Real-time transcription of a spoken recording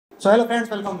So hello friends,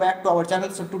 welcome back to our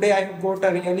channel. So today I have got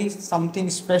a really something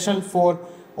special for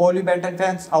all you Ben 10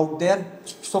 fans out there.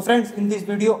 So friends, in this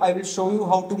video I will show you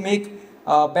how to make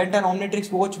Ben 10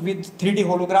 Omnitrix watch with 3D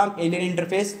hologram alien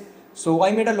interface. So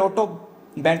I made a lot of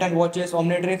Ben 10 watches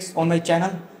Omnitrix on my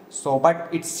channel. So but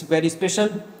it's very special.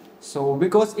 So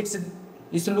because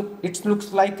it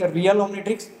looks like a real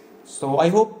Omnitrix. So I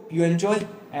hope you enjoy,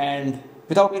 and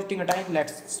without wasting a time,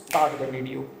 let's start the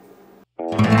video.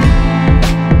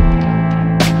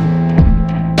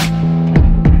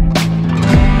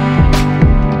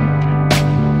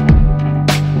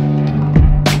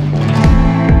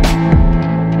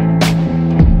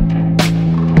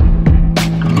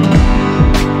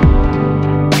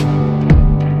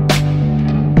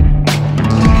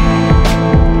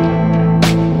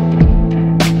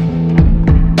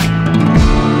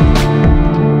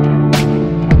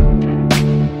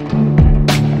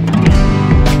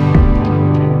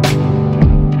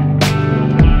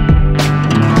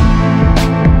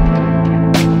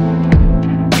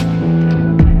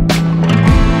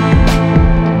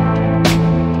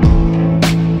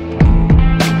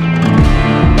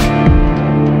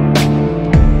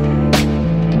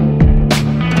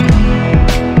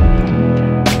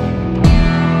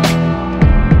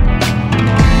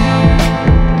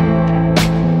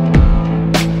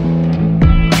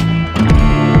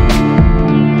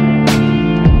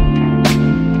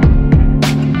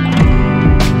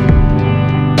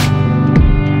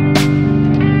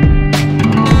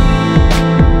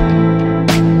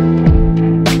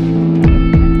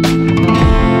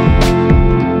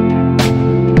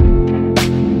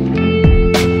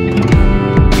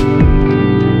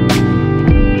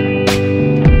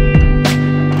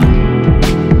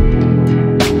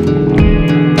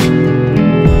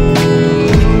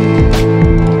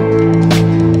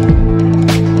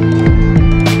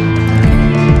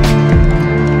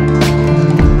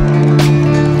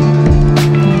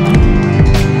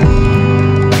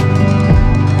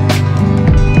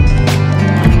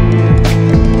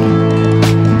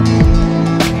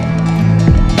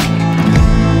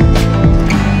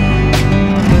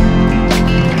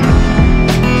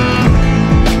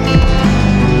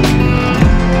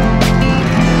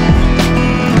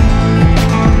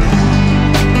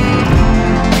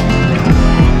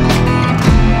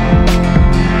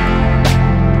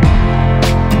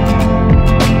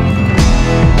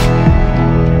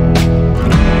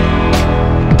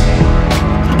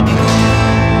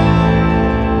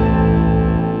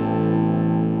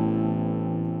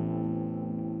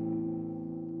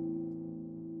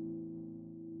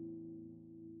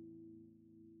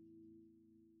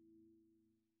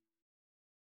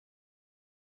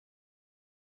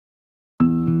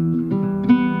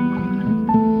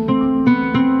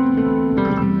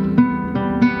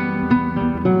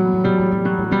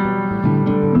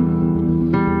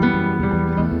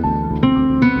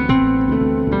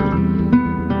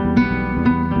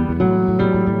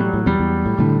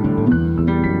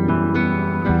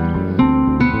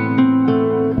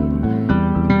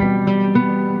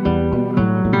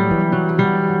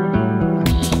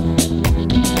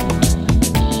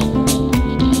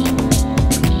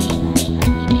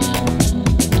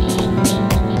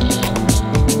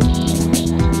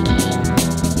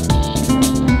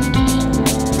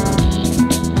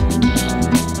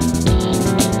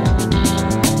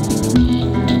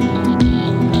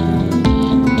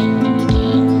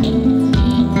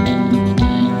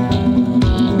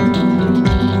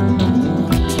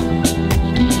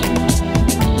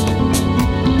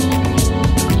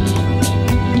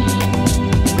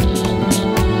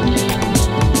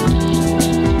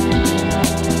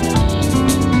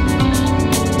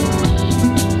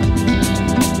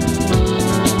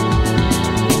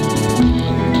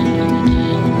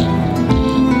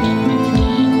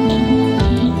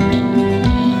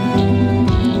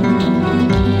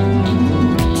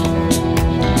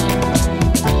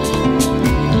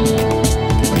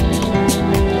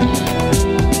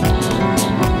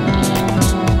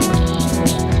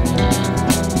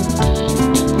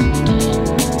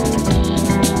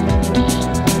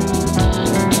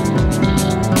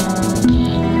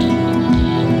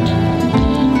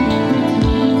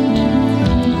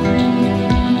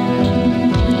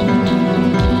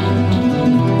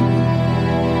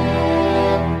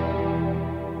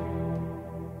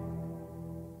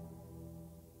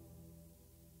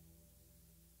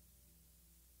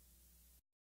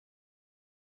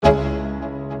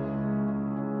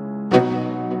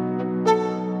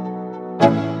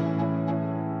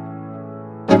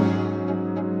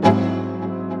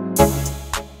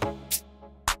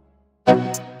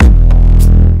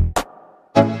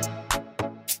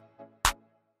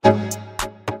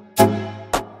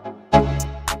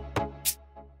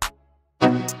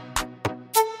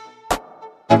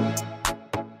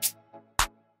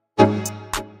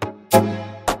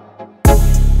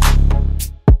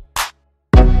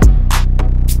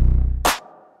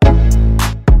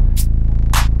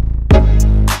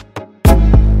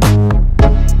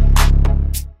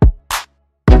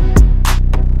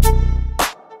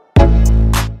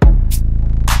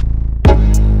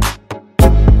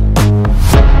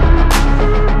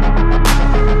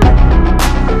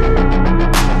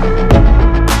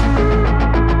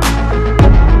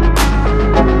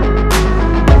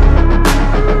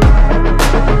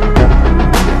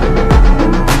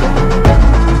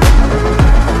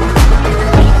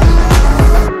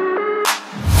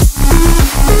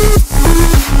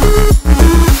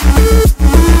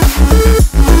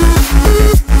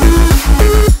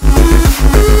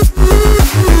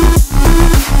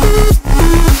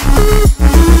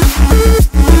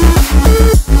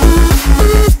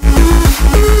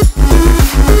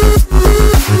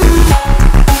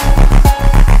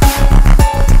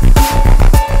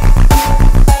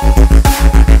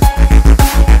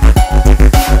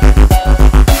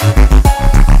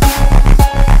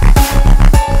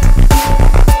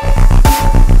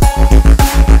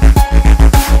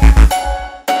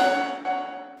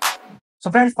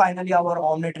 friends, finally our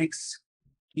Omnitrix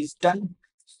is done.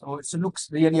 So it looks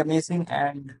really amazing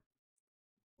and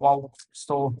wow.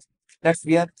 So let's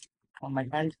wear on my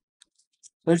hand.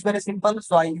 So it's very simple.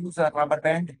 So I use a rubber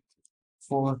band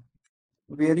for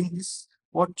wearing this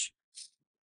watch.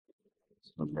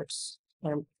 So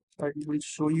I will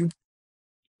show you.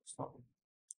 So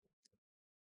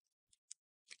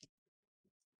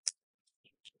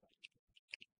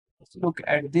let's look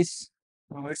at this.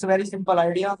 So it's a very simple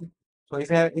idea. So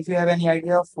if you have any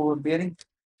idea for wearing,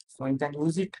 so you can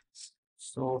use it.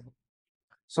 So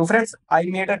so friends, I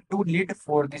made a two lid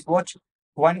for this watch.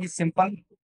 One is simple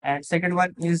and second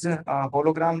one is a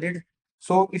hologram lid.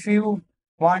 So if you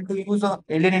want to use a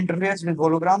alien interface with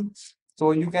hologram,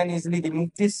 so you can easily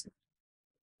remove this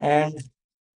and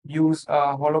use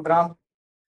a hologram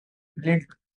lid.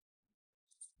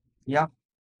 Yeah.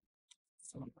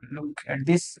 So look at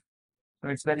this. So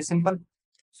it's very simple.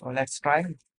 So let's try.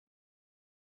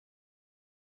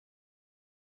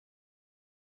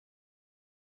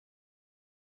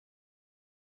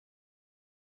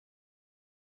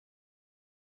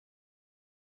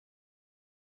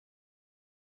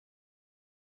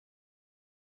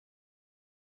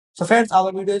 So friends,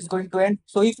 our video is going to end.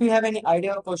 So if you have any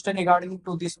idea or question regarding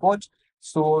to this watch,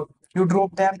 so you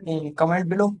drop them in comment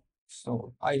below.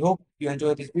 So I hope you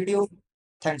enjoy this video.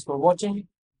 Thanks for watching.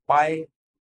 Bye.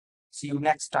 See you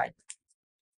next time.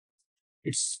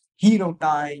 It's hero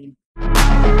time.